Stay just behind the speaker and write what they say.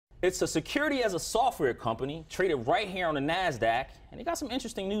It's a security as a software company traded right here on the NASDAQ, and they got some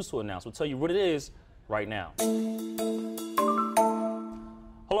interesting news to announce. We'll tell you what it is right now.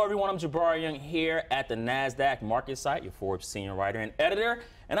 Hello, everyone. I'm Jabari Young here at the NASDAQ market site, your Forbes senior writer and editor,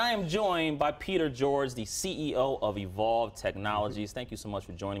 and I am joined by Peter George, the CEO of Evolv Technologies. Thank you so much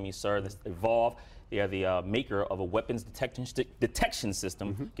for joining me, sir. This Evolv, they are the maker of a weapons detection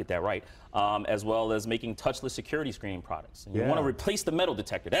system, get that right, as well as making touchless security screening products. And you want to replace the metal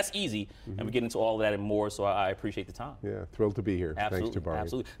detector. That's easy, and we get into all of that and more, so I appreciate the time. Yeah, thrilled to be here. Absolutely, Thanks, Jabari.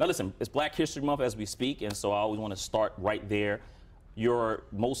 absolutely. Now listen, it's Black History Month as we speak, and so I always want to start right there. Your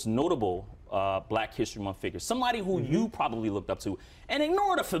most notable Black History Month figure, somebody who you probably looked up to, and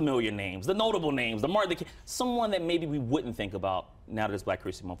ignore the familiar names, the notable names, the Martin Luther King, someone that maybe we wouldn't think about now that it's Black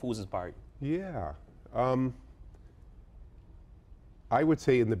History Month. Who's inspired you? Yeah. I would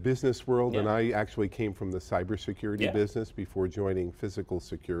say in the business world, and I actually came from the cybersecurity business before joining physical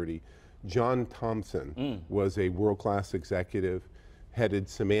security, John Thompson was a world-class executive, headed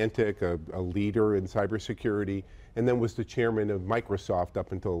Symantec, a leader in cybersecurity, and then was the chairman of Microsoft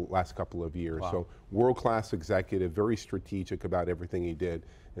up until the last couple of years. So world-class executive, very strategic about everything he did,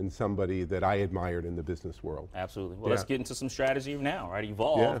 and somebody that I admired in the business world. Absolutely. Well, let's get into some strategy now, right?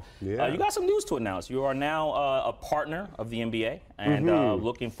 Evolv. You got some news to announce. You are now a partner of the NBA, and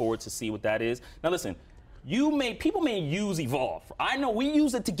looking forward to see what that is. Now, listen. People may use Evolv. I know we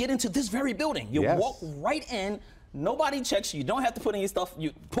use it to get into this very building. You walk right in. Nobody checks you. You don't have to put any stuff.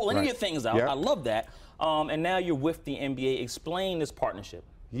 You pull any of your things out. I love that. And now you're with the NBA. Explain this partnership.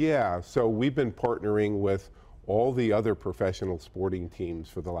 Yeah. So we've been partnering with all the other professional sporting teams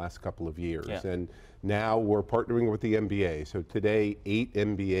for the last couple of years, and now we're partnering with the NBA. So today, 8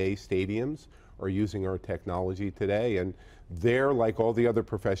 NBA stadiums are using our technology today, and they're, like all the other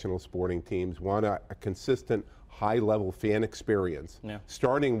professional sporting teams, want a consistent high-level fan experience,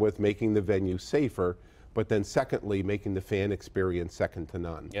 starting with making the venue safer, but then secondly, making the fan experience second to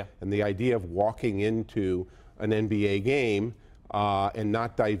none. And the idea of walking into an NBA game and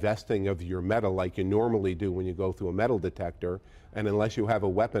not divesting of your metal like you normally do when you go through a metal detector, and unless you have a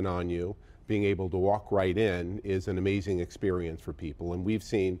weapon on you, being able to walk right in is an amazing experience for people. And we've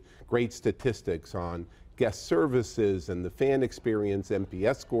seen great statistics on guest services and the fan experience.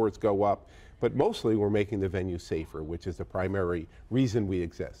 NPS scores go up, but mostly we're making the venue safer, which is the primary reason we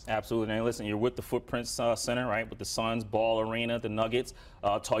exist. Absolutely. And listen, you're with the Footprint Center, right, with the Suns, Ball Arena, the Nuggets,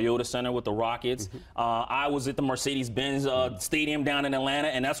 Toyota Center with the Rockets. I was at the Mercedes-Benz Stadium down in Atlanta,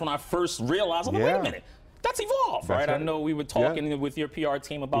 and that's when I first realized, I'm like, wait a minute. That's Evolv, right? I know we were talking with your PR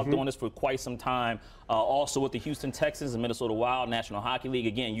team about doing this for quite some time. Also with the Houston Texans and Minnesota Wild, National Hockey League.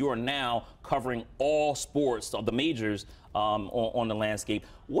 Again, you are now covering all sports, the majors on the landscape.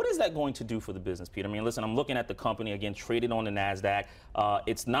 What is that going to do for the business, Peter? I mean, listen, I'm looking at the company, again, traded on the NASDAQ.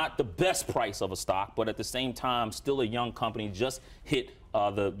 It's not the best price of a stock, but at the same time, still a young company, just hit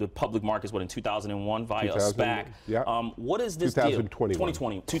the public markets, in 2001 via a SPAC. What is this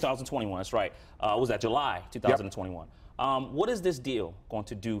 2021. deal? 2021, that's right. Was that July 2021? What is this deal going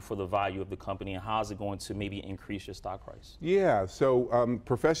to do for the value of the company, and how is it going to maybe increase your stock price? Yeah, so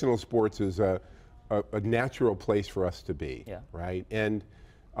professional sports is a natural place for us to be, right? And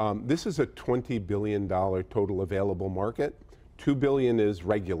this is a $20 billion total available market. $2 billion is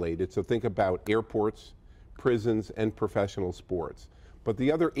regulated, so think about airports, prisons, and professional sports. But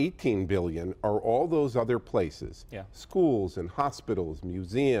the other 18 billion are all those other places, schools and hospitals,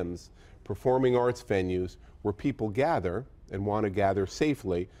 museums, performing arts venues, where people gather and want to gather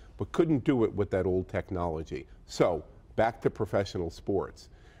safely, but couldn't do it with that old technology. So back to professional sports.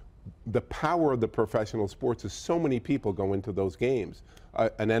 The power of the professional sports is so many people go into those games.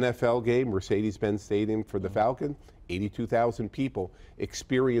 An NFL game, Mercedes-Benz Stadium for the Falcons, 82,000 people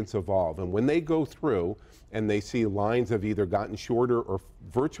experience Evolv. And when they go through and they see lines have either gotten shorter or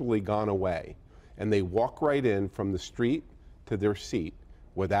virtually gone away, and they walk right in from the street to their seat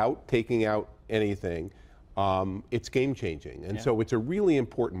without taking out anything, it's game-changing. And so it's a really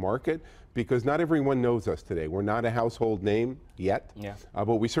important market because not everyone knows us today. We're not a household name yet,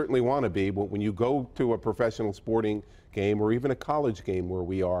 but we certainly want to be. But when you go to a professional sporting game or even a college game where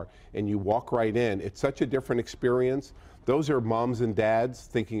we are, and you walk right in, it's such a different experience. Those are moms and dads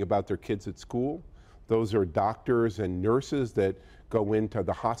thinking about their kids at school. Those are doctors and nurses that go into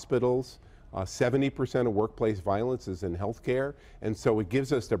the hospitals. 70% of workplace violence is in healthcare, and so it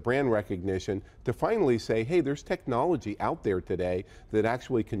gives us the brand recognition to finally say, hey, there's technology out there today that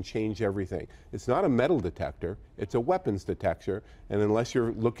actually can change everything. It's not a metal detector, it's a weapons detector, and unless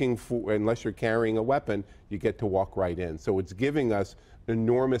you're carrying a weapon, you get to walk right in. So it's giving us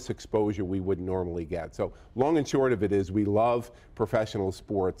enormous exposure we wouldn't normally get. So long and short of it is we love professional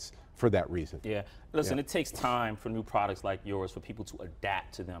sports for that reason. Yeah. Listen, it takes time for new products like yours for people to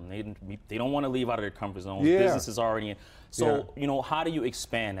adapt to them. They don't want to leave out of their comfort zones. Yeah. Business is already in. So, you know, how do you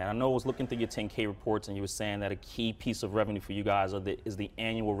expand that? I know I was looking through your 10K reports and you were saying that a key piece of revenue for you guys is the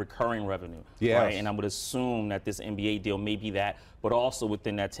annual recurring revenue. Yes. Right? And I would assume that this NBA deal may be that, but also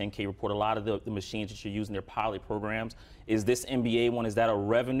within that 10K report, a lot of the machines that you're using, their pilot programs. Is this NBA one, is that a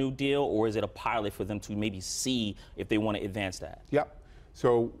revenue deal or is it a pilot for them to maybe see if they want to advance that? Yep.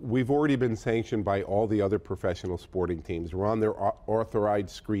 So we've already been sanctioned by all the other professional sporting teams. We're on their authorized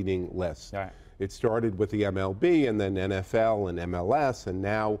screening list. All right. It started with the MLB and then NFL and MLS, and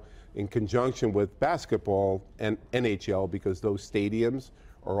now in conjunction with basketball and NHL, because those stadiums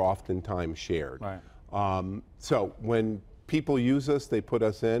are oftentimes shared. Right. So when people use us, they put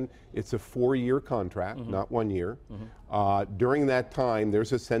us in. It's a 4-year contract, not 1 year. During that time,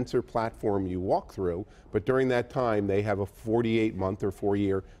 there's a sensor platform you walk through, but during that time, they have a 48-month or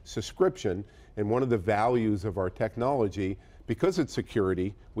 4-year subscription. And one of the values of our technology, because it's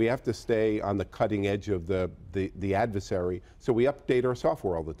security, we have to stay on the cutting edge of the adversary, so we update our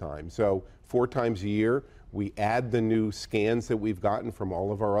software all the time. So 4 times a year, we add the new scans that we've gotten from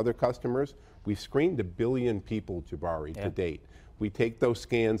all of our other customers. We've screened 1 billion people, Jabari, to date. We take those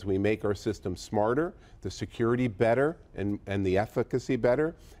scans, we make our system smarter, the security better, and the efficacy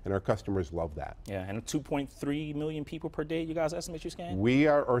better, and our customers love that. Yeah, and 2.3 million people per day, you guys estimate you scan? We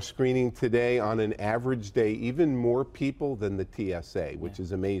are screening today on an average day even more people than the TSA, which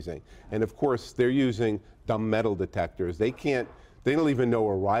is amazing. And of course, they're using dumb metal detectors. They don't even know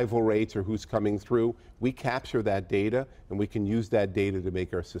arrival rates or who's coming through. We capture that data, and we can use that data to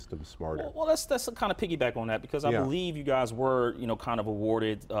make our system smarter. Well, let's kind of piggyback on that, because I believe you guys were, you know, kind of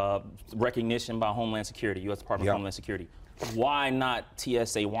awarded recognition by Homeland Security, U.S. Department of Homeland Security. Why not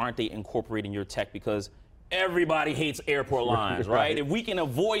TSA? Why aren't they incorporating your tech? Because everybody hates airport lines, right? If we can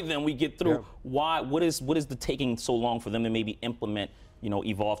avoid them, we get through. Why? What is the taking so long for them to maybe implement, you know,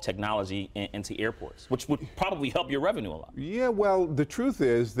 Evolv technology into airports, which would probably help your revenue a lot? Yeah, well, the truth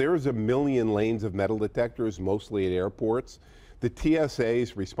is there's 1 million lanes of metal detectors, mostly at airports. The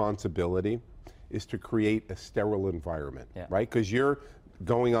TSA's responsibility is to create a sterile environment, right? Because you're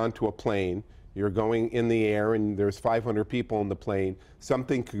going onto a plane, you're going in the air, and there's 500 people in the plane.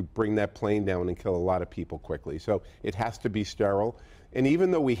 Something could bring that plane down and kill a lot of people quickly. So it has to be sterile. And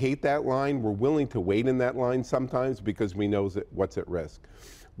even though we hate that line, we're willing to wait in that line sometimes because we know what's at risk.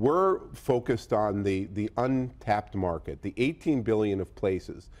 We're focused on the untapped market, the 18 billion of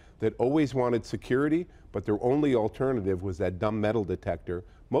places that always wanted security, but their only alternative was that dumb metal detector.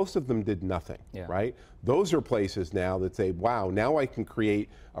 Most of them did nothing, right? Those are places now that say, wow, now I can create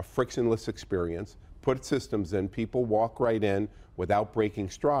a frictionless experience, put systems in, people walk right in without breaking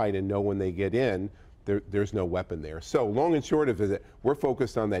stride and know when they get in, there's no weapon there. So long and short of it, we're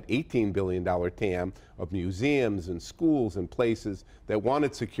focused on that $18 billion TAM of museums and schools and places that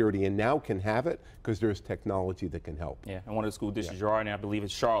wanted security and now can have it because there's technology that can help. Yeah, and one of the school districts you're in, I believe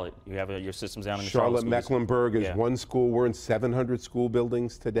it's Charlotte. You have your systems down in the Charlotte. Mecklenburg is one school. We're in 700 school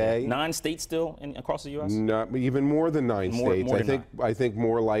buildings today. 9 states still across the U.S.? Not, even more than 9 states. I think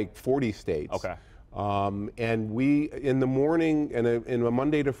more like 40 states. Okay. And we, in the morning, in a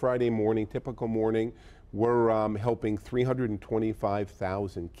Monday to Friday morning, typical morning, we're helping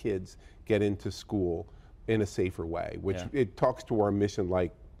 325,000 kids get into school in a safer way, which it talks to our mission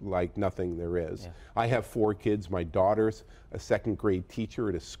like nothing there is. I have 4 kids. My daughter's a 2nd grade teacher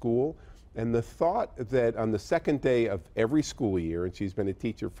at a school. And the thought that on the 2nd day of every school year, and she's been a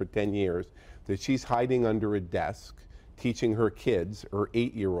teacher for 10 years, that she's hiding under a desk, teaching her kids, her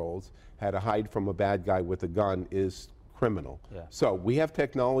 8-year-olds, how to hide from a bad guy with a gun is criminal. So we have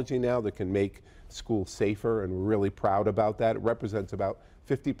technology now that can make schools safer, and we're really proud about that. It represents about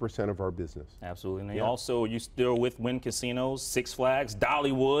 50% of our business. Absolutely. And also, you still with Wynn Casinos, Six Flags,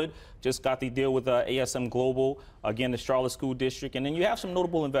 Dollywood, just got the deal with ASM Global, again, the Charlotte School District. And then you have some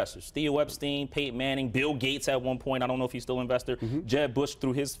notable investors, Theo Epstein, Peyton Manning, Bill Gates at one point. I don't know if he's still an investor. Jeb Bush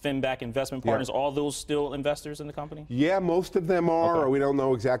through his Finback Investment Partners. All those still investors in the company? Yeah, most of them are. We don't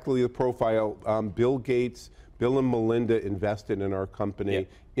know exactly the profile. Bill Gates, Bill and Melinda invested in our company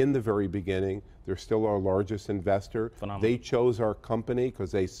in the very beginning. They're still our largest investor. Phenomenal. They chose our company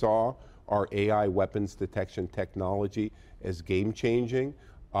because they saw our AI weapons detection technology as game-changing,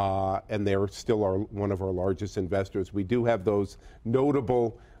 and they're still one of our largest investors. We do have those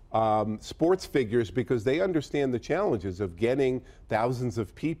notable sports figures because they understand the challenges of getting thousands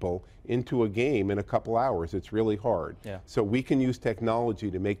of people into a game in a couple hours. It's really hard. Yeah. So we can use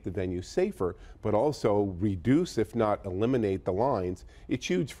technology to make the venue safer, but also reduce, if not eliminate, the lines. It's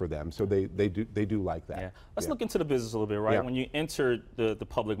huge for them. So they do like that. Yeah. Let's look into the business a little bit, right? Yeah. When you entered the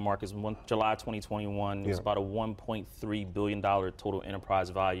public markets in July 2021, it was about a $1.3 billion total enterprise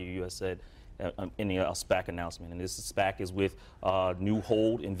value, you had said in the SPAC announcement. And this SPAC is with New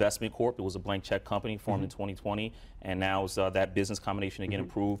Hold Investment Corp. It was a blank check company formed in 2020, and now it's that business combination again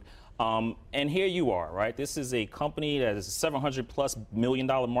improved. And here you are, right? This is a company that is a $700+ million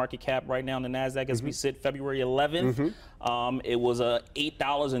market cap right now in the NASDAQ as we sit February 11th. It was a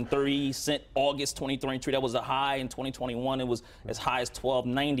 $8.30 August 2023. That was a high in 2021. It was as high as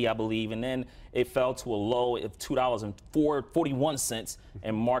 $12.90, I believe. And then it fell to a low of $2.41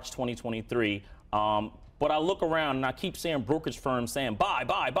 in March 2023. But I look around and I keep seeing brokerage firms saying, buy,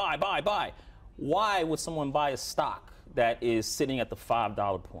 buy, buy, buy, buy. Why would someone buy a stock that is sitting at the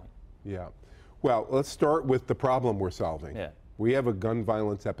 $5 point? Yeah. Well, let's start with the problem we're solving. Yeah. We have a gun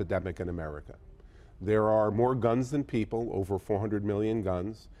violence epidemic in America. There are more guns than people, over 400 million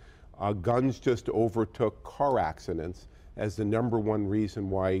guns. Guns just overtook car accidents as the --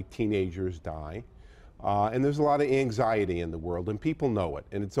 reason why teenagers die. And there's a lot of anxiety in the world, and people know it.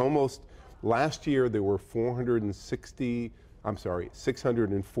 And it's almost, last year there were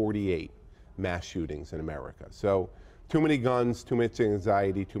 648 mass shootings in America. So too many guns, too much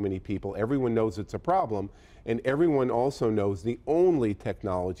anxiety, too many people. Everyone knows it's a problem, and everyone also knows the only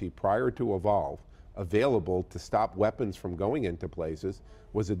technology prior to Evolv available to stop weapons from going into places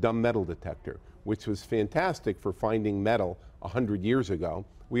was a dumb metal detector, which was fantastic for finding metal 100 years ago.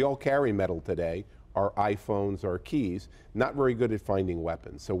 We all carry metal today, our iPhones, our keys, not very good at finding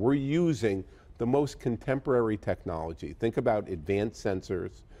weapons. So we're using the most contemporary technology. Think about advanced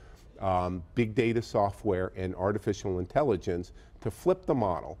sensors, big data software, and artificial intelligence to flip the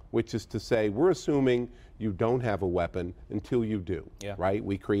model, which is to say we're assuming you don't have a weapon until you do, right?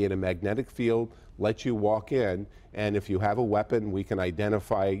 We create a magnetic field, let you walk in, and if you have a weapon, we can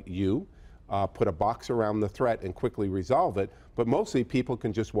identify you, put a box around the threat, and quickly resolve it. But mostly people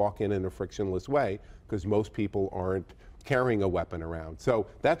can just walk in a frictionless way because most people aren't carrying a weapon around. So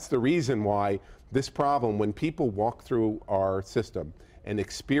that's the reason why this problem, when people walk through our system and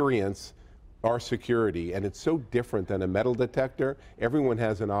experience our security, and it's so different than a metal detector, everyone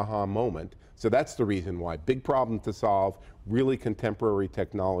has an aha moment. So that's the reason why. Big problem to solve, really contemporary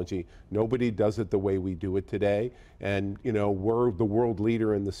technology. Nobody does it the way we do it today. And you know, we're the world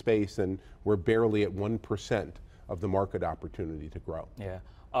leader in the space, and we're barely at 1% of the market opportunity to grow. Yeah.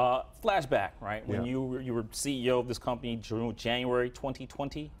 Flashback, right? When you were CEO of this company, January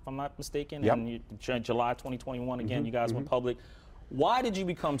 2020, if I'm not mistaken, and July 2021, again, you guys went public. Why did you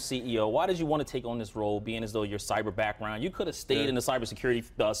become CEO? Why did you want to take on this role, being as though your cyber background? You could have stayed in the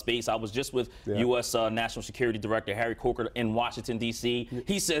cybersecurity space. I was just with U.S. National Security Director Harry Coker in Washington, D.C.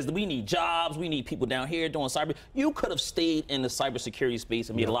 He says that we need jobs, we need people down here doing cyber. You could have stayed in the cybersecurity space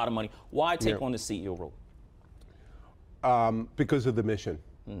and made a lot of money. Why take on the CEO role? Because of the mission,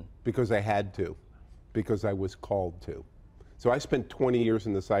 because I had to, because I was called to. So I spent 20 years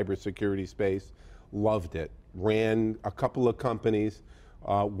in the cybersecurity space, loved it. Ran a couple of companies.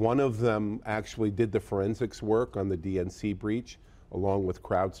 One of them actually did the forensics work on the DNC breach, along with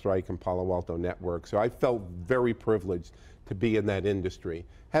CrowdStrike and Palo Alto Network. So I felt very privileged to be in that industry.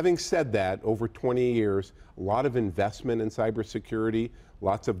 Having said that, over 20 years, a lot of investment in cybersecurity,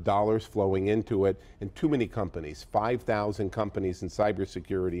 lots of dollars flowing into it, and too many companies, 5,000 companies in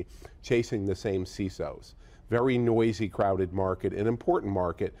cybersecurity chasing the same CISOs. Very noisy, crowded market, an important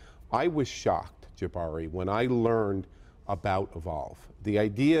market. I was shocked, Jabari, when I learned about Evolv. The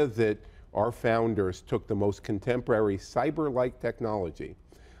idea that our founders took the most contemporary cyber-like technology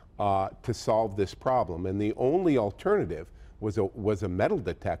to solve this problem, and the only alternative was a metal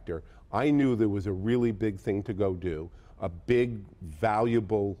detector. I knew there was a really big thing to go do, a big,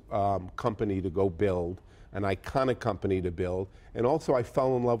 valuable company to go build, an iconic company to build, and also I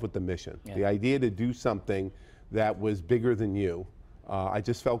fell in love with the mission. The idea to do something that was bigger than you. I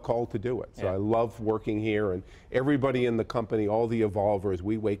just felt called to do it. So I love working here, and everybody in the company, all the Evolvers,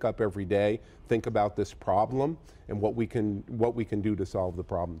 we wake up every day, think about this problem and what we can do to solve the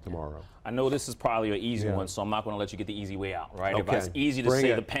problem tomorrow. I know this is probably an easy one, so I'm not going to let you get the easy way out, right? Okay. If it's easy to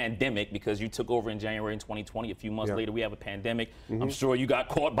say the pandemic because you took over in January in 2020, a few months later we have a pandemic. I'm sure you got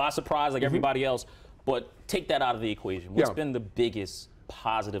caught by surprise like everybody else, but take that out of the equation. What's been the biggest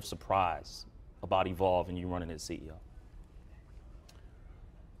positive surprise about Evolv and you running as CEO?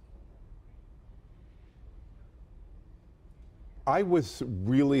 I was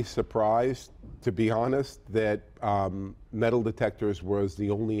really surprised, to be honest, that metal detectors was the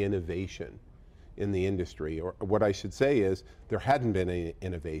only innovation in the industry. Or what I should say is there hadn't been any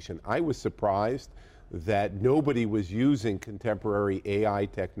innovation. I was surprised that nobody was using contemporary AI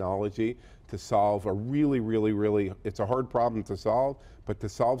technology to solve a really, it's a hard problem to solve, but to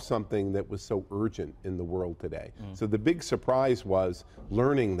solve something that was so urgent in the world today. So the big surprise was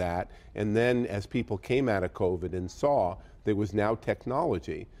learning that, and then as people came out of COVID and saw there was now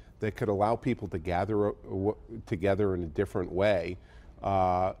technology that could allow people to gather together in a different way,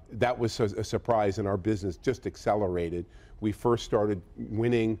 that was a surprise, and our business just accelerated. We first started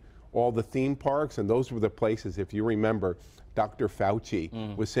winning all the theme parks, and those were the places, if you remember, Dr. Fauci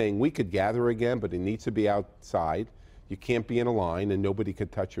was saying we could gather again, but it needs to be outside. You can't be in a line and nobody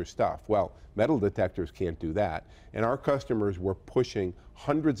could touch your stuff. Well, metal detectors can't do that. And our customers were pushing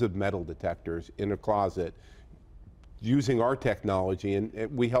hundreds of metal detectors in a closet using our technology, and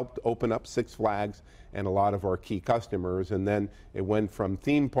we helped open up Six Flags and a lot of our key customers, and then it went from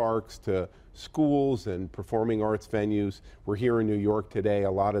theme parks to schools and performing arts venues. We're here in New York today.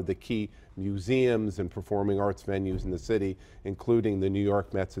 A lot of the key museums and performing arts venues in the city, including the New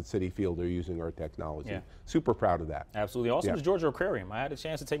York Mets at Citi Field, are using our technology. Yeah. Super proud of that. Absolutely. Also, the Georgia Aquarium. I had a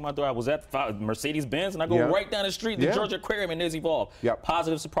chance to take my daughter. I was at Mercedes-Benz, and I go right down the street, the Georgia Aquarium, and there's Evolv.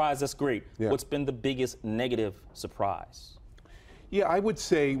 Positive surprise, that's great. What's been the biggest negative surprise? Yeah, I would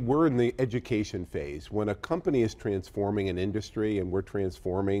say we're in the education phase. When a company is transforming an industry and we're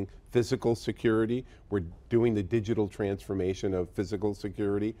transforming physical security, we're doing the digital transformation of physical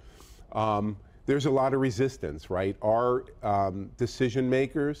security, there's a lot of resistance, right? Our decision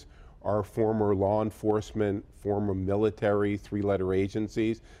makers are former law enforcement, former military, three-letter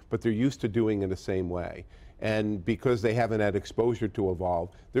agencies, but they're used to doing it the same way. And because they haven't had exposure to Evolv,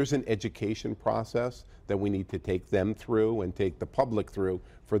 there's an education process that we need to take them through and take the public through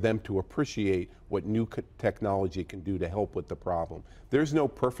for them to appreciate what new technology can do to help with the problem. There's no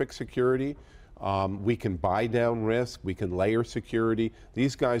perfect security. We can buy down risk, we can layer security.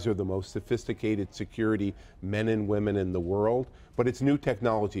 These guys are the most sophisticated security men and women in the world, but it's new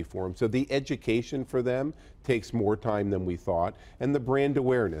technology for them. So the education for them takes more time than we thought. And the brand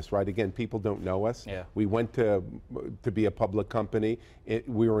awareness, right? Again, people don't know us. We went to be a public company.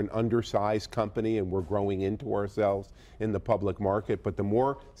 We were an undersized company and we're growing into ourselves in the public market. But the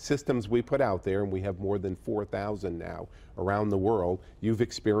more systems we put out there, and we have more than 4,000 now around the world, you've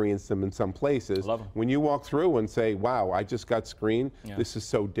experienced them in some places. When you walk through and say, wow, I just got screened, this is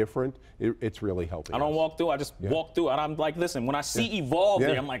so different, it's really helping. I don't walk through, I just walk through, and I'm like, listen, when I see Evolv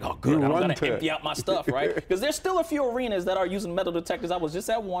there, I'm like, oh good, I'm gonna empty out my stuff, right? Because there's still a few arenas that are using metal detectors. I was just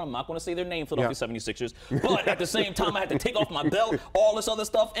at one, I'm not gonna say their name, Philadelphia 76ers, but at the same time, I had to take off my belt, all this other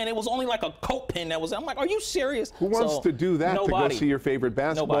stuff, and it was only like a coat pin that was, I'm like, are you serious? Who wants to do that, to go see your favorite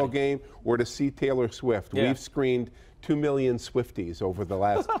basketball game or to see Taylor Swift? We've screened 2 million Swifties over the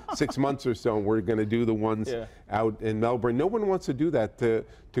last 6 months or so, and we're going to do the ones out in Melbourne. No one wants to do that,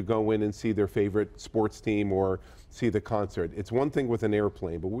 to go in and see their favorite sports team or see the concert. It's one thing with an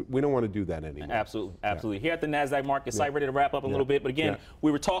airplane, but we don't want to do that anymore. Absolutely, absolutely. Here at the NASDAQ market site, ready to wrap up a little bit, but again,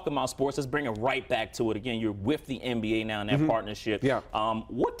 we were talking about sports. Let's bring it right back to it. Again, you're with the NBA now in that partnership.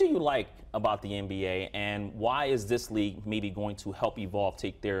 What do you like about the NBA, and why is this league maybe going to help Evolv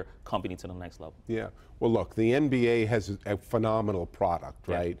take their company to the next level? Well, look, the NBA has a phenomenal product,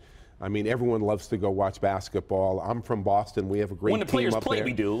 right? I mean, everyone loves to go watch basketball. I'm from Boston. We have a great team up there. When the players play,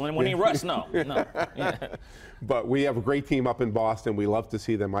 we do. When they rush, no. But we have a great team up in Boston. We love to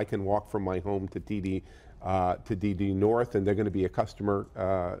see them. I can walk from my home to DD North, and they're going to be a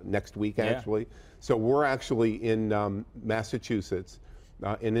customer next week, actually. So we're actually in Massachusetts,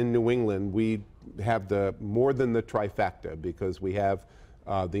 and in New England, we have more than the trifecta, because we have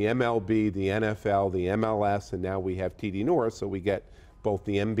the MLB, the NFL, the MLS, and now we have TD North, so we get both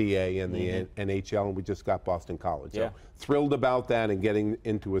the NBA and the NHL, and we just got Boston College. So thrilled about that and getting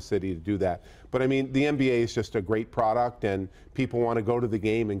into a city to do that. But I mean, the NBA is just a great product, and people want to go to the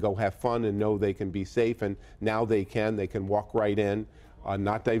game and go have fun and know they can be safe, and now they can walk right in,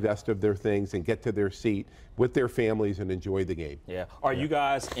 not divest of their things, and get to their seat with their families and enjoy the game. Are you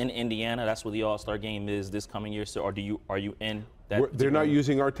guys in Indiana? That's where the All-Star game is this coming year, so are you in? They're not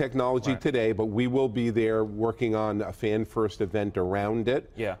using our technology today, but we will be there working on a fan-first event around it.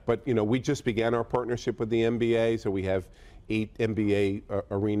 But you know, we just began our partnership with the NBA, so we have 8 NBA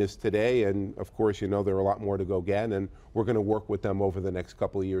arenas today, and of course, you know, there are a lot more to go get, and we're going to work with them over the next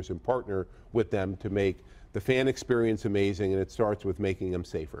couple of years and partner with them to make the fan experience amazing, and it starts with making them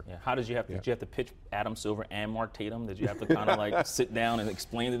safer. Yeah. How did you have to, did you have to pitch Adam Silver and Mark Tatum? Did you have to kind of like sit down and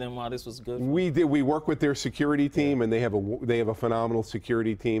explain to them why this was good? We did. We work with their security team, and they have a phenomenal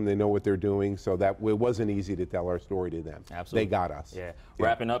security team. They know what they're doing, so that it wasn't easy to tell our story to them. Absolutely. They got us. Yeah.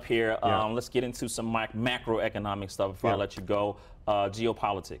 Wrapping up here, let's get into some macroeconomic stuff before I let you go.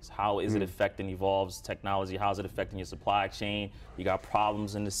 Geopolitics, how is it affecting Evolv's technology? How is it affecting your supply chain? You got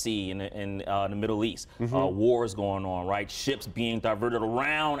problems in the sea, in the Middle East, wars going on, right? Ships being diverted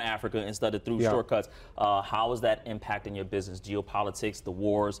around Africa instead of through shortcuts. How is that impacting your business? Geopolitics, the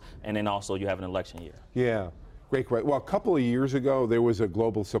wars, and then also you have an election year. Yeah. Great question. Well, a couple of years ago, there was a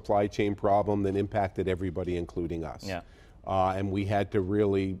global supply chain problem that impacted everybody, including us. Yeah. And we had to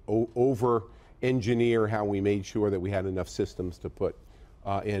really over-engineer how we made sure that we had enough systems to put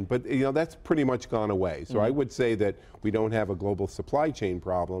in. But that's pretty much gone away. So I would say that we don't have a global supply chain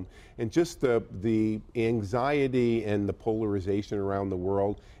problem. And just the anxiety and the polarization around the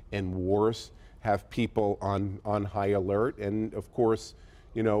world and wars have people on high alert. And of course,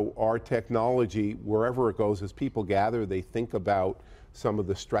 our technology, wherever it goes, as people gather, they think about some of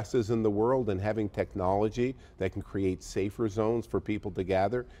the stresses in the world, and having technology that can create safer zones for people to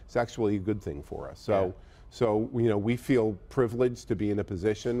gather is actually a good thing for us. So we feel privileged to be in a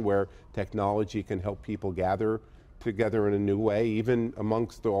position where technology can help people gather together in a new way, even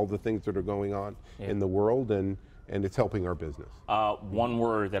amongst all the things that are going on in the world, and it's helping our business. One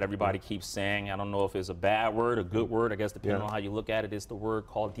word that everybody keeps saying, I don't know if it's a bad word, a good word, I guess depending on how you look at it, is the word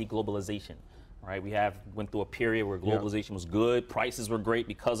called deglobalization. Right, we went through a period where globalization was good, prices were great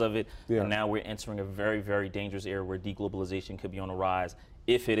because of it, and now we're entering a very, very dangerous era where deglobalization could be on the rise.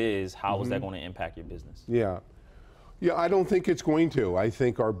 If it is, how is that going to impact your business? Yeah, I don't think it's going to. I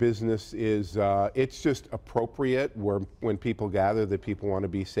think our business is, it's just appropriate when people gather that people want to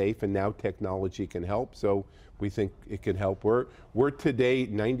be safe, and now technology can help, so we think it can help. We're today,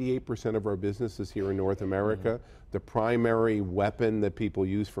 98% of our business is here in North America. The primary weapon that people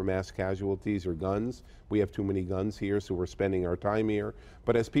use for mass casualties are guns. We have too many guns here, so we're spending our time here.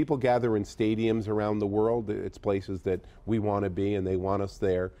 But as people gather in stadiums around the world, it's places that we want to be, and they want us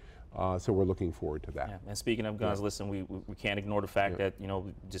there. So we're looking forward to that. Yeah. And speaking of guns, listen, we can't ignore the fact that,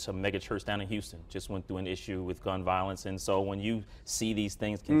 just a mega church down in Houston just went through an issue with gun violence. And so when you see these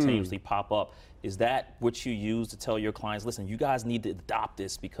things continuously pop up, is that what you use to tell your clients, listen, you guys need to adopt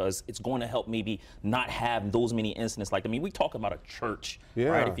this because it's going to help maybe not have those many incidents like, we talk about a church,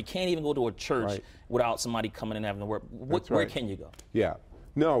 right? If you can't even go to a church without somebody coming in and having to work, where can you go? Yeah.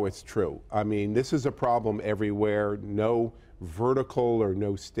 No, it's true. This is a problem everywhere. No vertical or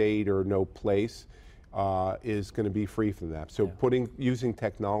no state or no place is going to be free from that. So using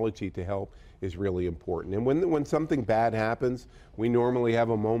technology to help is really important. And when something bad happens, we normally have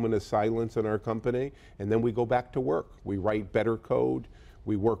a moment of silence in our company, and then we go back to work. We write better code.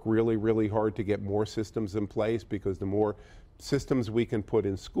 We work really, really hard to get more systems in place, because the more systems we can put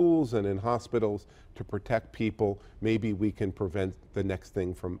in schools and in hospitals to protect people, maybe we can prevent the next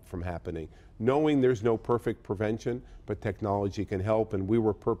thing from happening. Knowing there's no perfect prevention, but technology can help, and we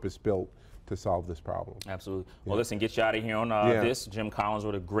were purpose-built to solve this problem. Absolutely. Well, listen, get you out of here on this. Jim Collins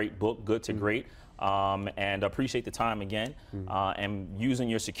wrote a great book, Good to Great, and appreciate the time again. And using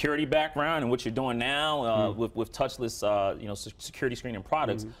your security background and what you're doing now with touchless, security screening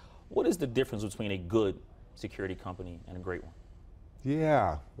products, what is the difference between a good security company and a great one?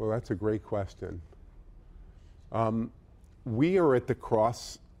 Yeah, well, that's a great question. We are at the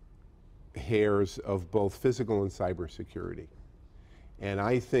crosshairs of both physical and cybersecurity. And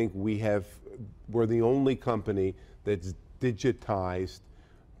I think we're the only company that's digitized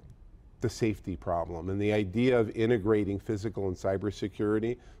the safety problem. And the idea of integrating physical and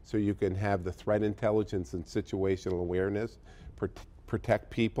cybersecurity so you can have the threat intelligence and situational awareness, protect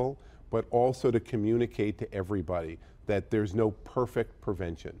people, but also to communicate to everybody that there's no perfect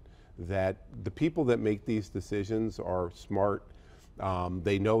prevention, that the people that make these decisions are smart.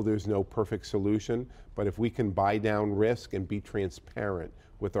 They know there's no perfect solution, but if we can buy down risk and be transparent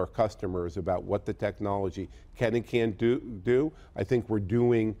with our customers about what the technology can and can't do, I think we're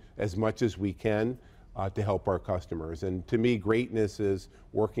doing as much as we can to help our customers. And to me, greatness is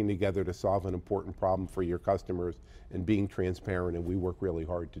working together to solve an important problem for your customers and being transparent, and we work really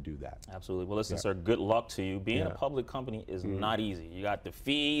hard to do that. Absolutely. Well, listen, sir, good luck to you. Being a public company is not easy. You got the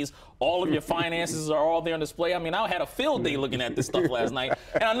fees, all of your finances are all there on display. I had a field day looking at this stuff last night,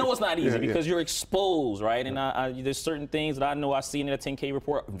 and I know it's not easy because you're exposed, right? And there's certain things that I know I see in that 10K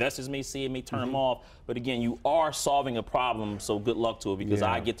report. Investors may see it, may turn them off, but again, you are solving a problem, so good luck to it, because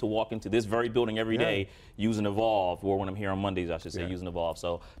I get to walk into this very building every day using Evolv, or when I'm here on Mondays, I should say, using Evolv.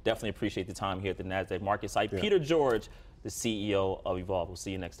 So definitely appreciate the time here at the NASDAQ market site. Peter George, the CEO of Evolv. We'll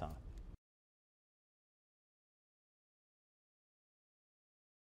see you next time.